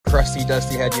crusty,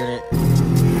 dusty head unit.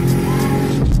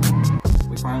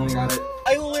 We finally got it.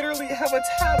 I literally have a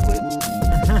tablet.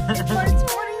 My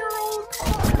 20-year-old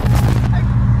car.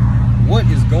 What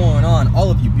is going on,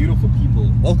 all of you beautiful people?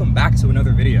 Welcome back to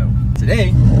another video.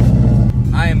 Today,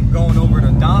 I am going over to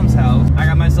Dom's house. I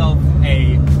got myself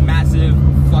a massive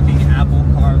fucking Apple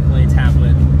CarPlay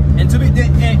tablet. And to be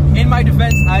in my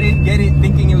defense, I didn't get it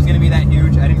thinking it was gonna be that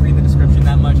huge. I didn't read the description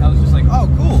that much. I was just like,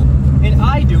 oh cool, an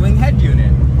Idoing head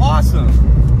unit,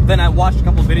 awesome. Then I watched a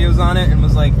couple videos on it and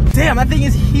was like, damn, that thing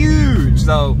is huge.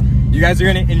 So you guys are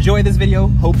gonna enjoy this video,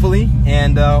 hopefully,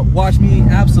 and watch me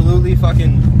absolutely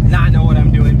fucking not know what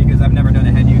I'm doing because I've never done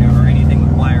a head unit or anything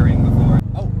with wiring before.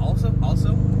 Oh,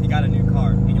 also, he got a new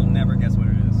car and you'll never guess what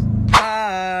it is.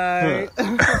 Hi.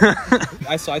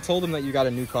 I told him that you got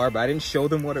a new car, but I didn't show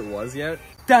them what it was yet.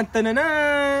 Dun, dun, dun,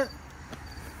 dun.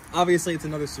 Obviously, it's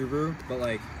another Subaru, but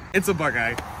like, it's a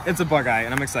Bug-Eye. It's a Bug-Eye,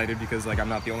 and I'm excited because like I'm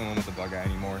not the only one with a Bug-Eye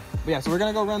anymore. But yeah, so we're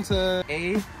gonna go run to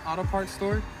a auto parts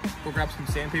store. Go grab some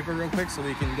sandpaper real quick so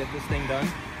we can get this thing done,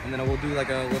 and then we'll do like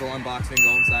a little unboxing,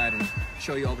 go inside, and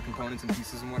show you all the components and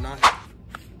pieces and whatnot.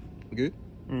 Good?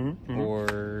 Mm-hmm.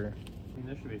 Or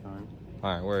this should be fine.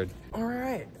 All right, word. All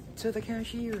right, to the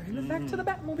cashier and then back to the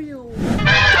Batmobile.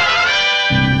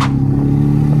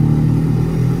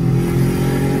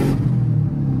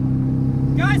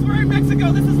 Guys, we're in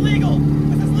Mexico. This is legal.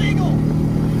 This is legal.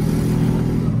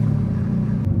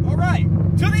 All right,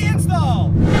 to the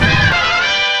install.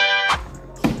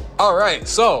 All right,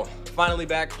 so finally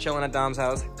back, chilling at Dom's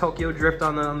house. Tokyo Drift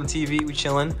on the TV. We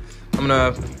chilling. I'm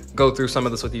gonna go through some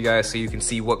of this with you guys so you can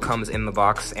see what comes in the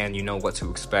box and you know what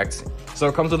to expect. So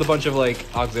it comes with a bunch of like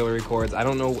auxiliary cords. I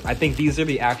don't know. I think these are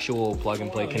the actual plug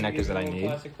and play connectors that I need.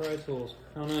 Plastic pry tools.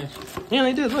 How nice. Yeah,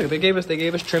 they did. Look, they gave us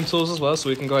trim tools as well, so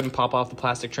we can go ahead and pop off the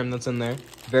plastic trim that's in there.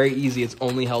 Very easy. It's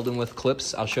only held in with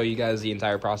clips. I'll show you guys the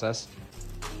entire process.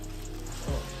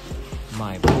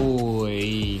 My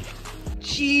boy.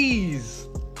 Jeez.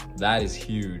 That is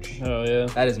huge. Oh yeah.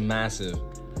 That is massive.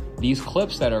 These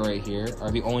clips that are right here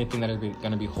are the only thing that are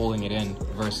going to be holding it in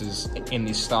versus in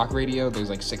the stock radio,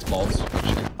 there's like 6 bolts.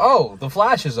 Oh, the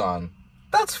flash is on.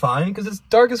 That's fine because it's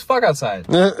dark as fuck outside.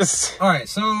 All right,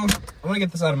 so I want to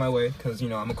get this out of my way because, you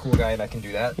know, I'm a cool guy that can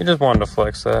do that. You just wanted to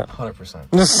flex that.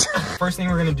 100%. First thing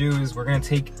we're going to do is we're going to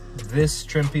take this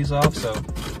trim piece off. So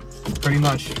pretty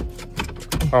much.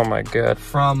 Oh my god.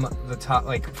 From the top,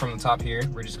 like from the top here,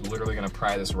 we're just literally going to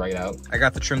pry this right out. I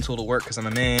got the trim tool to work because I'm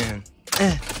a man.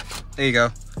 There you go.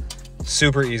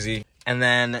 Super easy. And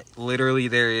then literally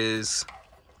there is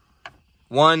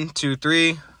 1, 2,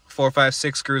 3, 4, 5,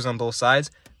 6 screws on both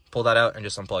sides. Pull that out and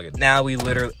just unplug it. Now we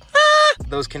literally,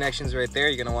 those connections right there,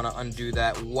 you're gonna wanna undo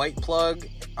that white plug,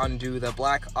 undo the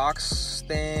black aux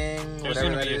thing,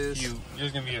 whatever that is.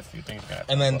 There's gonna be a few things.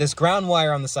 And then this ground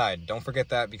wire on the side. Don't forget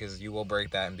that because you will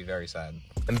break that and be very sad.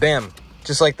 And bam.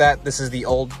 Just like that, this is the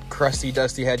old, crusty,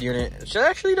 dusty head unit. It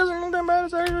actually doesn't look that bad.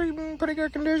 It's actually in pretty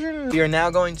good condition. We are now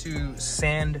going to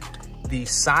sand the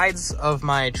sides of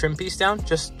my trim piece down,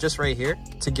 just right here,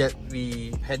 to get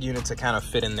the head unit to kind of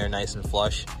fit in there nice and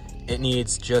flush. It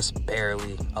needs just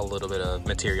barely a little bit of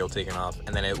material taken off,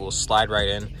 and then it will slide right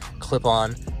in, clip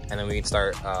on, and then we can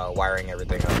start wiring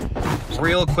everything up.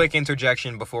 Real quick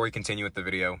interjection before we continue with the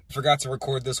video. Forgot to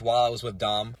record this while I was with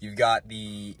Dom. You've got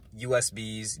the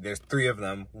USBs, there's 3 of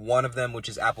them. One of them, which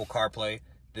is Apple CarPlay,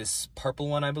 this purple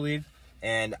one, I believe.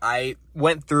 And I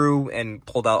went through and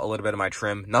pulled out a little bit of my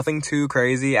trim. Nothing too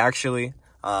crazy, actually.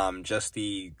 Just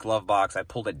the glove box, I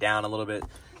pulled it down a little bit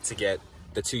to get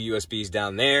the 2 USBs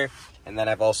down there. And then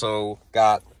I've also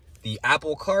got the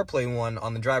Apple CarPlay one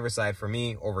on the driver's side for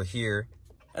me over here.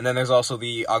 And then there's also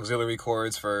the auxiliary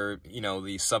cords for, you know,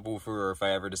 the subwoofer, or if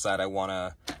I ever decide I want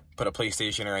to put a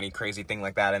PlayStation or any crazy thing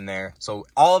like that in there. So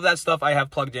all of that stuff I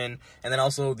have plugged in, and then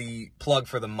also the plug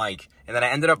for the mic. And then I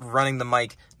ended up running the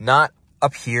mic not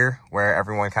up here where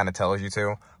everyone kind of tells you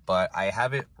to, but I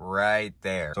have it right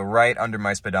there. So right under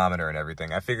my speedometer and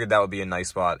everything. I figured that would be a nice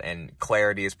spot, and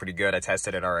clarity is pretty good. I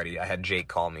tested it already. I had Jake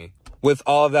call me. With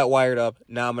all of that wired up,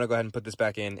 now I'm gonna go ahead and put this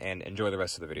back in and enjoy the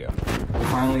rest of the video. We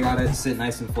finally got it sit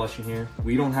nice and flush in here.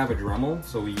 We don't have a Dremel,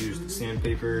 so we used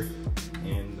sandpaper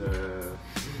and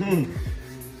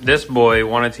This boy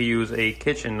wanted to use a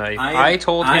kitchen knife. I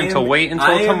told him to wait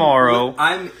until tomorrow.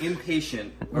 I'm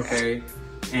impatient, okay?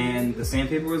 And the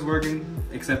sandpaper was working,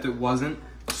 except it wasn't.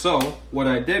 So what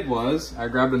I did was I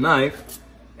grabbed a knife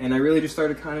and I really just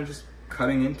started kind of just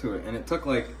cutting into it, and it took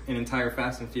like an entire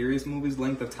Fast and Furious movie's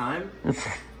length of time.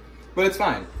 But it's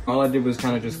fine. All I did was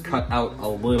kind of just cut out a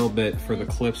little bit for the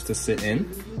clips to sit in,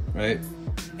 right?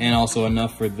 And also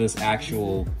enough for this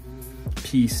actual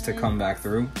piece to come back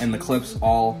through, and the clips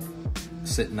all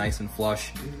sit nice and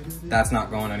flush. That's not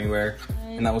going anywhere,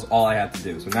 and that was all I had to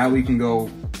do. So now we can go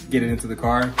get it into the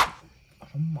car. Oh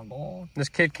my God. This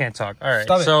kid can't talk. All right,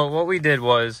 so what we did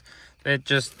was,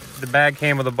 the bag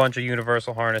came with a bunch of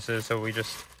universal harnesses, so we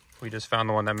just found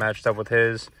the one that matched up with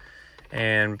his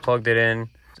and plugged it in.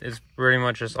 It's pretty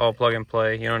much just all plug and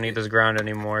play. You don't need this ground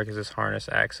anymore because this harness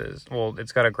acts as, well,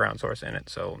 it's got a ground source in it,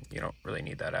 so you don't really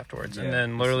need that afterwards. Yeah, and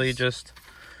then literally just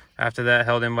after that,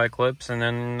 held in by clips, and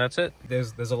then that's it.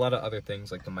 There's a lot of other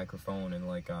things like the microphone and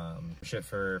like shit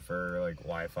for like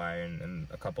Wi-Fi and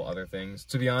a couple other things.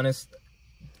 To be honest,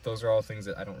 those are all things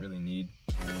that I don't really need.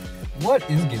 What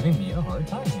is giving me a hard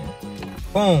time here?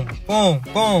 Boom, boom,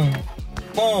 boom,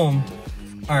 boom.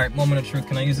 All right, moment of truth.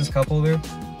 Can I use this cup holder?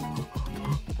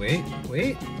 Wait.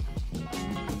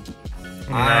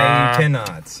 I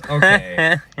cannot.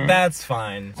 Okay, that's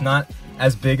fine. It's not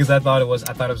as big as I thought it was.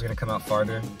 I thought it was gonna come out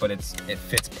farther, but it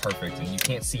fits perfect, and you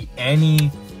can't see any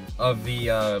of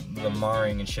the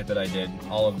marring and shit that I did.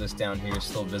 All of this down here is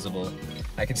still visible.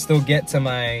 I can still get to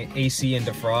my AC and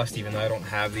defrost, even though I don't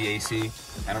have the AC.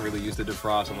 I don't really use the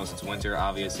defrost unless it's winter,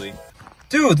 obviously.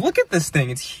 Dude, look at this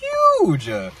thing. It's huge.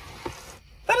 That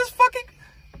is fucking...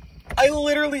 I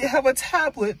literally have a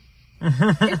tablet in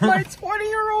my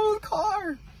 20-year-old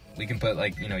car. We can put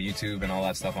like, you know, YouTube and all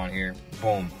that stuff on here.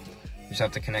 Boom. You just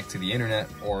have to connect to the internet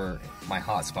or my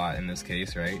hotspot in this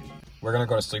case, right? We're gonna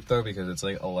go to sleep though because it's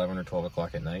like 11 or 12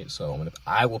 o'clock at night. So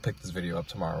I will pick this video up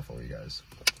tomorrow for you guys.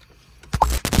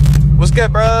 What's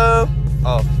good, bro?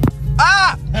 Oh.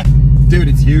 Ah! Dude,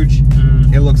 it's huge.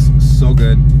 It looks so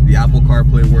good. The Apple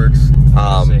CarPlay works.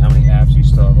 See how many apps you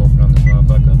still have open on this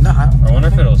motherfucker. No, I wonder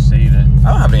if it'll save it.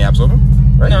 I don't have any apps open.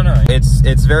 Right? No.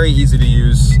 It's very easy to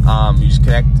use. You just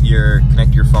connect your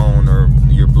phone or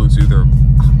your Bluetooth or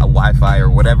a Wi-Fi or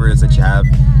whatever it is that you have.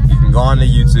 You can go on to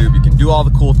YouTube. You can do all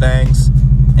the cool things.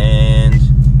 And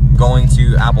going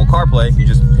to Apple CarPlay, you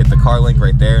just hit the car link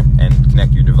right there and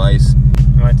connect your device.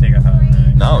 You might take a hot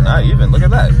minute. No, not even. Look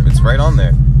at that. It's right on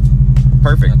there.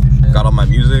 Perfect. Got all my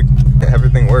music.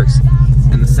 Everything works.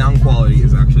 And the sound quality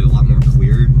is actually a lot more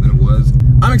clear than it was.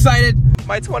 I'm excited.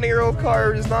 My 20-year-old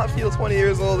car does not feel 20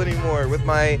 years old anymore with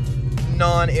my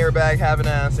non-airbag having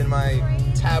ass and my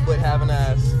tablet having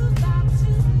ass.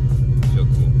 Feel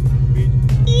cool.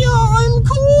 Yeah, I'm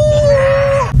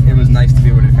cool. It was nice to be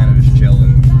able to kind of just chill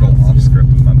and go off script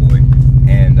with my boy.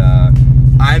 And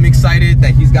I'm excited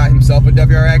that he's got himself a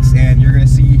WRX, and you're gonna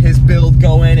see his build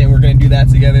go in, and we're gonna do that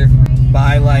together.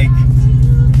 By like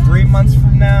 3 months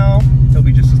from now, he'll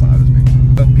be just as loud as me.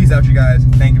 So peace out, you guys.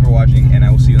 Thank you for watching, and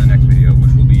I will see you in the next video,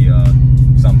 which will be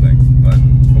something. But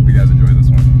hope you guys enjoy this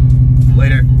one.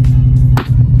 Later.